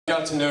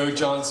got to know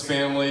John's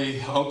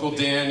family, Uncle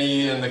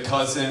Danny and the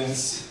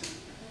cousins.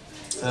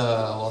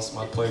 I lost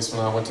my place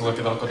when I went to look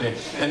at Uncle Danny.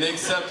 And they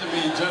accepted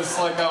me just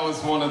like I was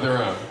one of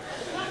their own.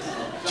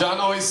 John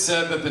always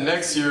said that the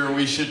next year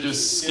we should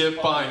just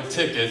skip buying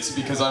tickets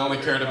because I only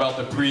cared about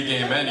the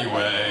pregame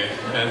anyway,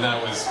 and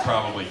that was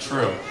probably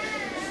true.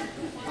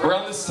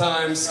 Around this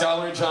time,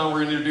 Skylar and John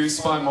were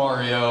introduced by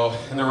Mario,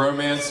 and the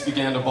romance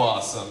began to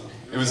blossom.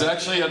 It was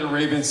actually at a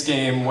Ravens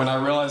game when I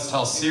realized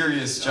how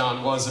serious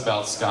John was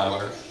about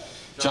Skylar.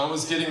 John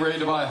was getting ready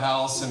to buy a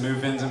house and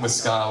move in with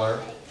Skylar.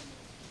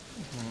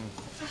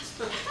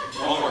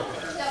 One more.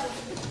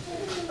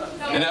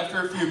 And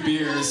after a few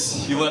beers,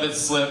 he let it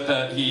slip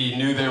that he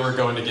knew they were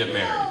going to get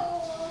married.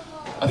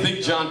 I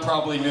think John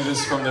probably knew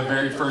this from the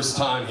very first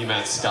time he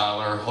met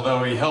Skylar,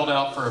 although he held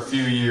out for a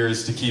few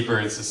years to keep her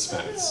in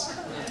suspense.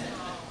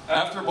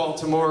 After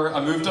Baltimore, I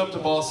moved up to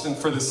Boston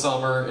for the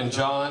summer, and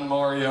John,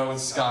 Mario, and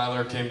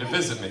Skylar came to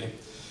visit me.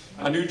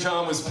 I knew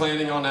John was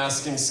planning on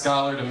asking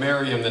Skylar to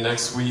marry him the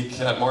next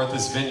week at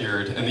Martha's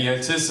Vineyard, and the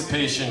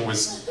anticipation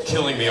was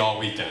killing me all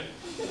weekend.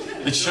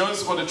 It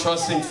shows what a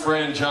trusting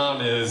friend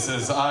John is,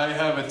 as I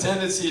have a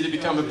tendency to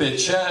become a bit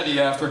chatty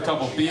after a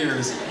couple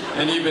beers,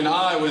 and even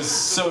I was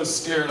so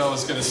scared I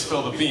was going to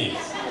spill the beans.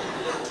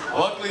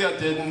 Luckily I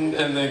didn't,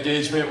 and the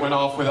engagement went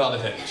off without a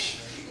hitch.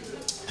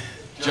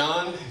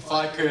 John, if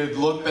I could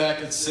look back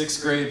at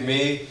 6th grade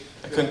me,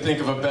 I couldn't think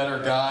of a better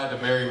guy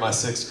to marry my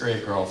 6th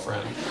grade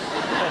girlfriend.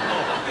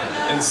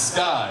 And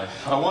Sky,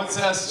 I once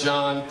asked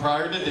John,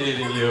 prior to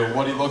dating you,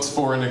 what he looks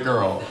for in a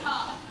girl.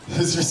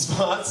 His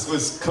response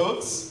was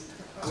cooks,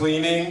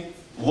 cleaning,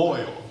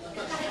 loyal.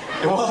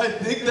 And while I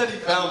think that he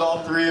found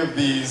all 3 of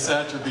these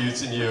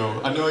attributes in you,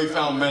 I know he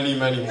found many,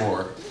 many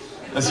more.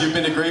 As you've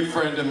been a great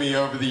friend to me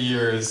over the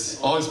years,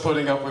 always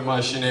putting up with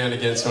my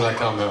shenanigans when I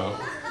come home.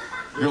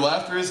 Your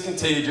laughter is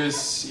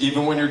contagious,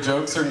 even when your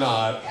jokes are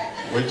not,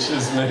 which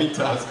is many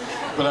times,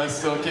 but I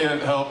still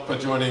can't help but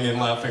joining in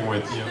laughing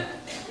with you.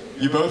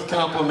 You both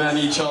complement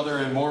each other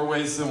in more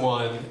ways than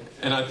one,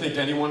 and I think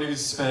anyone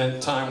who's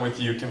spent time with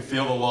you can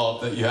feel the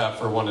love that you have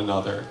for one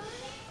another.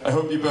 I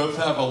hope you both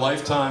have a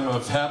lifetime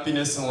of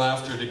happiness and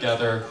laughter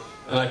together,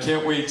 and I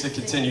can't wait to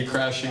continue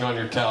crashing on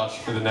your couch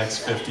for the next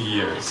 50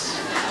 years.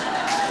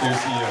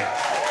 Here's to you.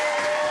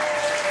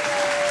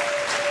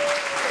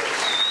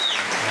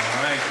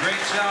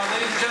 Great job,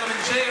 ladies and gentlemen,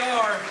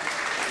 JR.